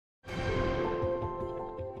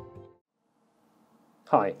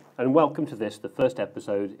Hi, and welcome to the first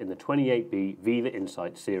episode in the 28B Veeva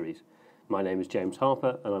Insights series. My name is James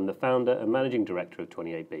Harper, and I'm the founder and managing director of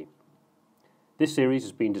 28B. This series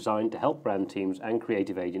has been designed to help brand teams and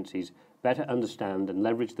creative agencies better understand and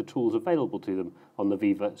leverage the tools available to them on the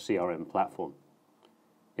Veeva CRM platform.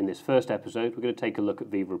 In this first episode, we're going to take a look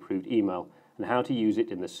at Veeva Approved Email and how to use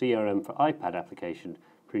it in the CRM for iPad application,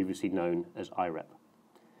 previously known as iRep.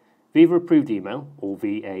 Veeva Approved Email, or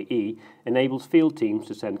VAE, enables field teams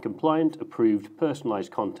to send compliant, approved,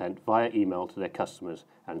 personalized content via email to their customers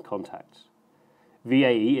and contacts.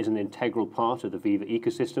 VAE is an integral part of the Veeva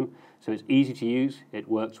ecosystem, so it's easy to use. It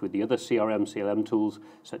works with the other CRM, CLM tools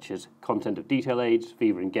such as Content of Detail Aids,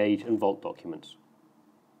 Veeva Engage, and Vault Documents.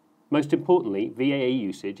 Most importantly, VAE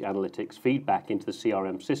usage analytics feed back into the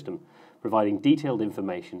CRM system, providing detailed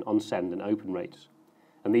information on send and open rates.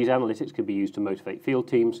 And these analytics can be used to motivate field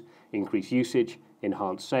teams, increase usage,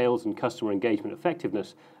 enhance sales and customer engagement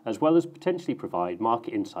effectiveness, as well as potentially provide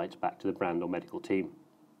market insights back to the brand or medical team.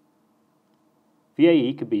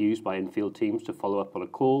 VAE can be used by in-field teams to follow up on a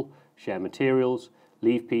call, share materials,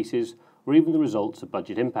 leave pieces, or even the results of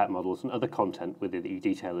budget impact models and other content within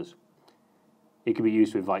e-detailers. It can be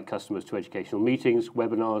used to invite customers to educational meetings,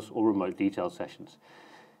 webinars, or remote detail sessions.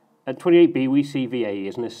 At 28B, we see VAE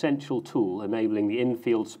as an essential tool enabling the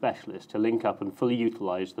in-field specialist to link up and fully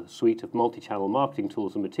utilize the suite of multi-channel marketing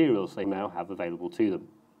tools and materials they now have available to them.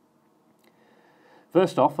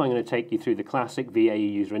 First off, I'm going to take you through the classic VAE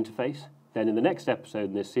user interface. Then in the next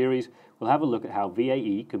episode in this series, we'll have a look at how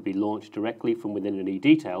VAE can be launched directly from within an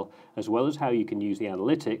e-detail, as well as how you can use the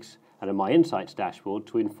analytics and a My Insights dashboard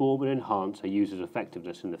to inform and enhance a user's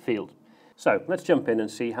effectiveness in the field. So let's jump in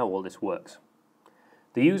and see how all this works.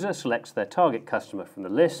 The user selects their target customer from the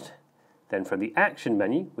list, then from the action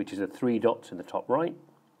menu, which is the three dots in the top right,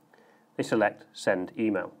 they select Send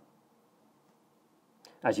Email.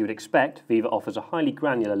 As you would expect, Veeva offers a highly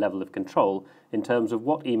granular level of control in terms of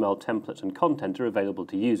what email templates and content are available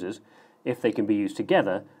to users, if they can be used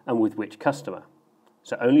together, and with which customer.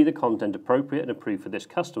 So only the content appropriate and approved for this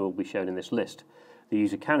customer will be shown in this list. The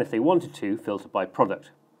user can, if they wanted to, filter by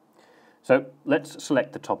product. So let's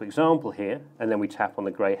select the top example here, and then we tap on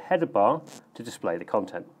the grey header bar to display the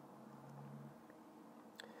content.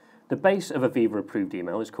 The base of a Veeva Approved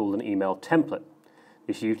Email is called an email template.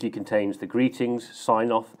 This usually contains the greetings,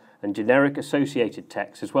 sign-off, and generic associated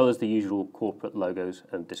text, as well as the usual corporate logos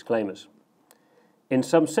and disclaimers. In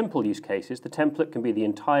some simple use cases, the template can be the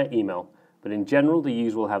entire email, but in general, the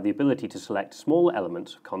user will have the ability to select smaller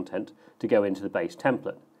elements of content to go into the base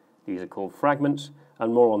template. These are called fragments,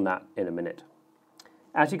 and more on that in a minute.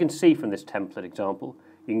 As you can see from this template example,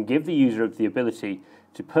 you can give the user the ability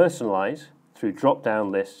to personalize through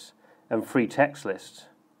drop-down lists and free text lists.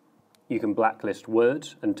 You can blacklist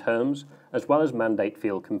words and terms, as well as mandate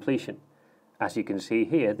field completion. As you can see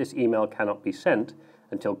here, this email cannot be sent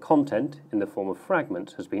until content in the form of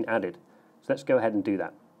fragments has been added. So let's go ahead and do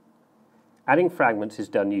that. Adding fragments is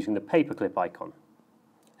done using the paperclip icon.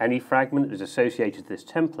 Any fragment that is associated to this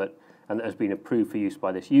template and that has been approved for use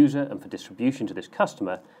by this user and for distribution to this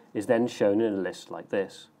customer is then shown in a list like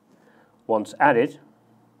this. Once added,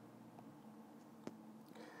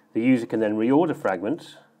 the user can then reorder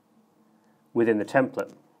fragments within the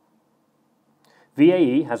template.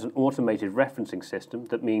 VAE has an automated referencing system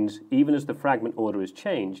that means even as the fragment order is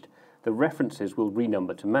changed, the references will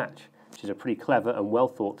renumber to match, which is a pretty clever and well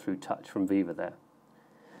thought through touch from Veeva there.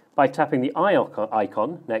 By tapping the eye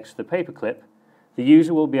icon next to the paperclip, the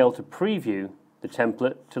user will be able to preview the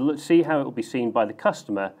template to see how it will be seen by the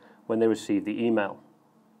customer when they receive the email.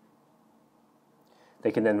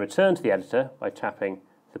 They can then return to the editor by tapping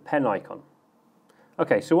the pen icon.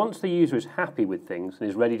 Okay, so once the user is happy with things and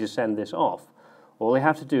is ready to send this off, all they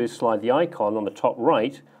have to do is slide the icon on the top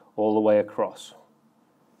right all the way across.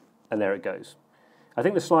 And there it goes. I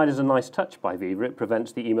think the slide is a nice touch by Veeva. It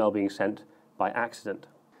prevents the email being sent by accident.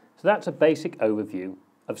 So that's a basic overview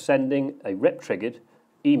of sending a rep-triggered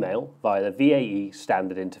email via the VAE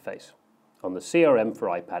standard interface on the CRM for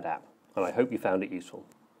iPad app, and I hope you found it useful.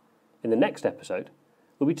 In the next episode,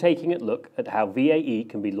 we'll be taking a look at how VAE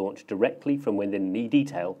can be launched directly from within an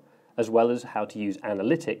e-detail, as well as how to use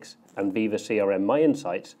analytics and Veeva CRM My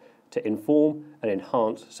Insights to inform and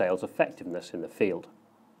enhance sales effectiveness in the field.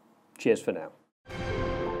 Cheers for now.